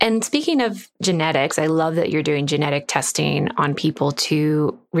And speaking of genetics, I love that you're doing genetic testing on people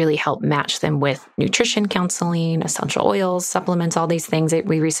to really help match them with nutrition counseling, essential oils, supplements, all these things.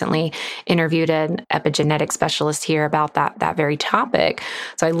 We recently interviewed an epigenetic specialist here about that very topic.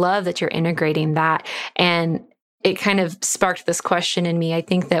 So I love that you're integrating that. And it kind of sparked this question in me. I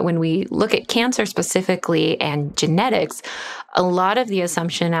think that when we look at cancer specifically and genetics, a lot of the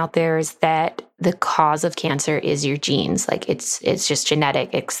assumption out there is that the cause of cancer is your genes. Like it's just genetic.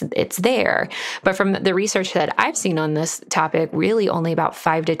 It's there. But from the research that I've seen on this topic, really only about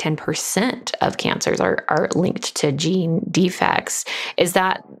 5 to 10% of cancers are linked to gene defects. Is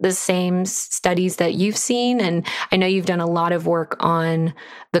that the same studies that you've seen? And I know you've done a lot of work on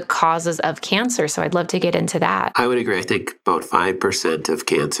the causes of cancer, so I'd love to get into that. I would agree. I think about 5% of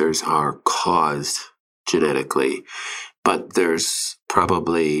cancers are caused genetically, but there's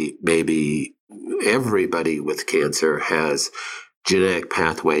probably maybe everybody with cancer has genetic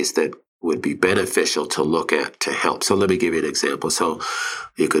pathways that would be beneficial to look at to help. So let me give you an example. So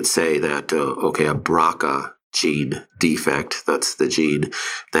you could say that, a BRCA gene defect, that's the gene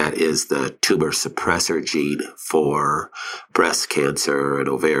that is the tumor suppressor gene for breast cancer and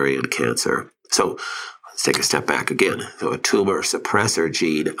ovarian cancer. So let's take a step back again. So a tumor suppressor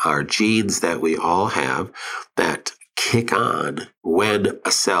gene are genes that we all have that kick on when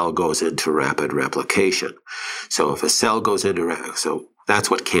a cell goes into rapid replication. So if a cell goes into so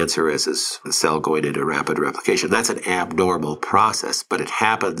that's what cancer is a cell going into rapid replication. That's an abnormal process, but it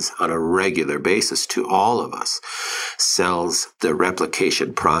happens on a regular basis to all of us. Cells, the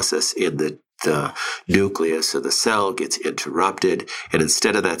replication process in the nucleus of the cell gets interrupted, and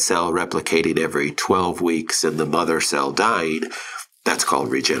instead of that cell replicating every 12 weeks and the mother cell dying, that's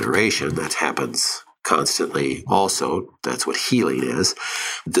called regeneration. That happens constantly also. That's what healing is.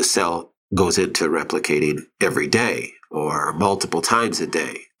 The cell goes into replicating every day or multiple times a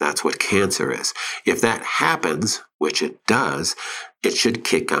day. That's what cancer is. If that happens, which it does, it should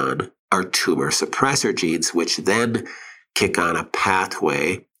kick on our tumor suppressor genes, which then kick on a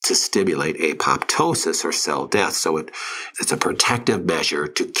pathway to stimulate apoptosis or cell death. So it's a protective measure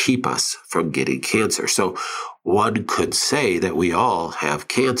to keep us from getting cancer. So one could say that we all have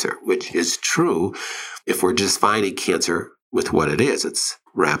cancer, which is true if we're just finding cancer with what it is. It's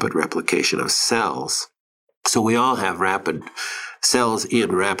rapid replication of cells. So we all have rapid cells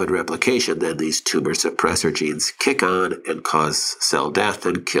in rapid replication. Then these tumor suppressor genes kick on and cause cell death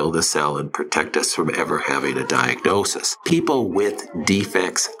and kill the cell and protect us from ever having a diagnosis. People with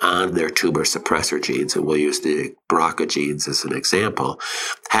defects on their tumor suppressor genes, and we'll use the BRCA genes as an example,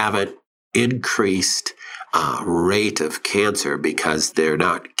 have an increased rate of cancer because they're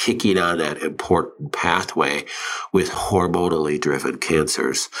not kicking on that important pathway with hormonally driven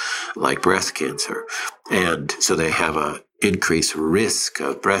cancers like breast cancer. And so they have an increased risk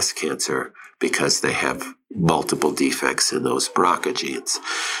of breast cancer because they have multiple defects in those BRCA genes.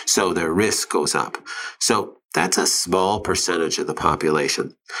 So their risk goes up. So that's a small percentage of the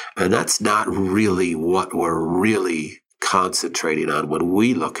population. And that's not really what we're really concentrating on when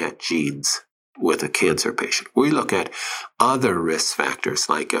we look at genes with a cancer patient. We look at other risk factors,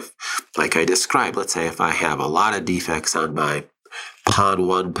 like I described, let's say if I have a lot of defects on my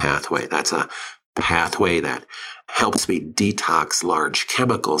PON1 pathway, that's a pathway that helps me detox large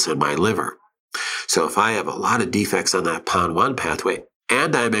chemicals in my liver. So if I have a lot of defects on that PON1 pathway,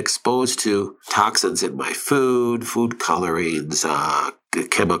 and I'm exposed to toxins in my food colorings,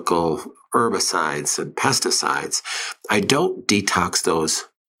 chemical herbicides and pesticides, I don't detox those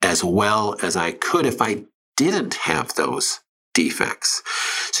as well as I could if I didn't have those defects.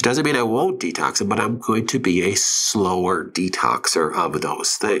 So it doesn't mean I won't detox them, but I'm going to be a slower detoxer of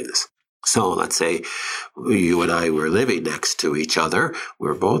those things. So let's say you and I were living next to each other.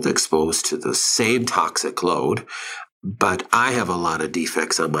 We're both exposed to the same toxic load, but I have a lot of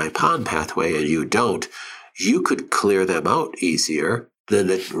defects on my PON pathway and you don't. You could clear them out easier. Then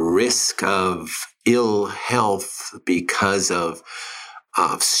the risk of ill health because of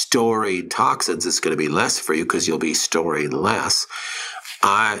storing toxins is going to be less for you because you'll be storing less.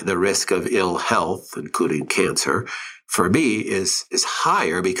 The risk of ill health, including cancer, for me is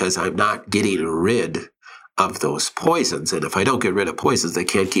higher because I'm not getting rid of those poisons. And if I don't get rid of poisons, they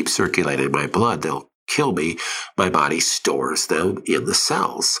can't keep circulating in my blood. They'll kill me. My body stores them in the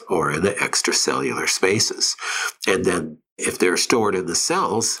cells or in the extracellular spaces. And then if they're stored in the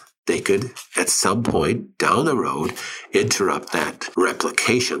cells, they could, at some point down the road, interrupt that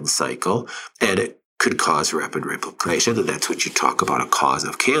replication cycle, and it could cause rapid replication. And that's what you talk about. A cause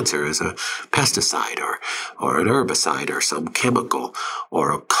of cancer is a pesticide or an herbicide or some chemical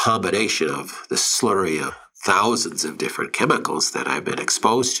or a combination of the slurry of thousands of different chemicals that I've been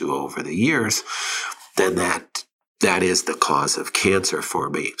exposed to over the years, then that is the cause of cancer for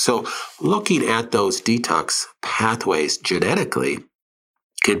me. So looking at those detox pathways genetically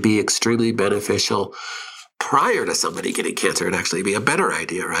can be extremely beneficial. Prior to somebody getting cancer, it'd actually be a better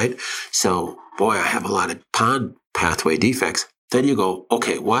idea, right? So, boy, I have a lot of PON pathway defects. Then you go,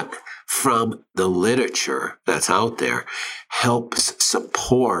 okay, what from the literature that's out there helps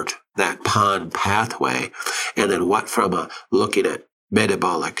support that PON pathway? And then what from looking at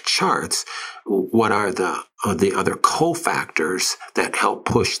metabolic charts, what are the other cofactors that help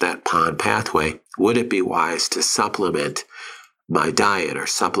push that PON pathway? Would it be wise to supplement my diet or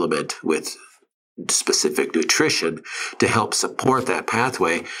supplement with specific nutrition to help support that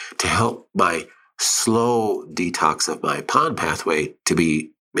pathway, to help my slow detox of my PON pathway to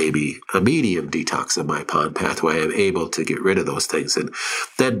be maybe a medium detox of my PON pathway? I'm able to get rid of those things. And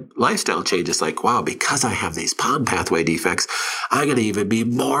then lifestyle changes like, wow, because I have these PON pathway defects, I'm going to even be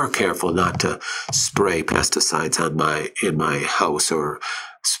more careful not to spray pesticides in my house or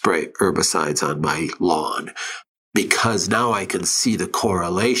spray herbicides on my lawn, because now I can see the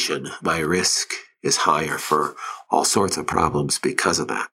correlation. My risk is higher for all sorts of problems because of that.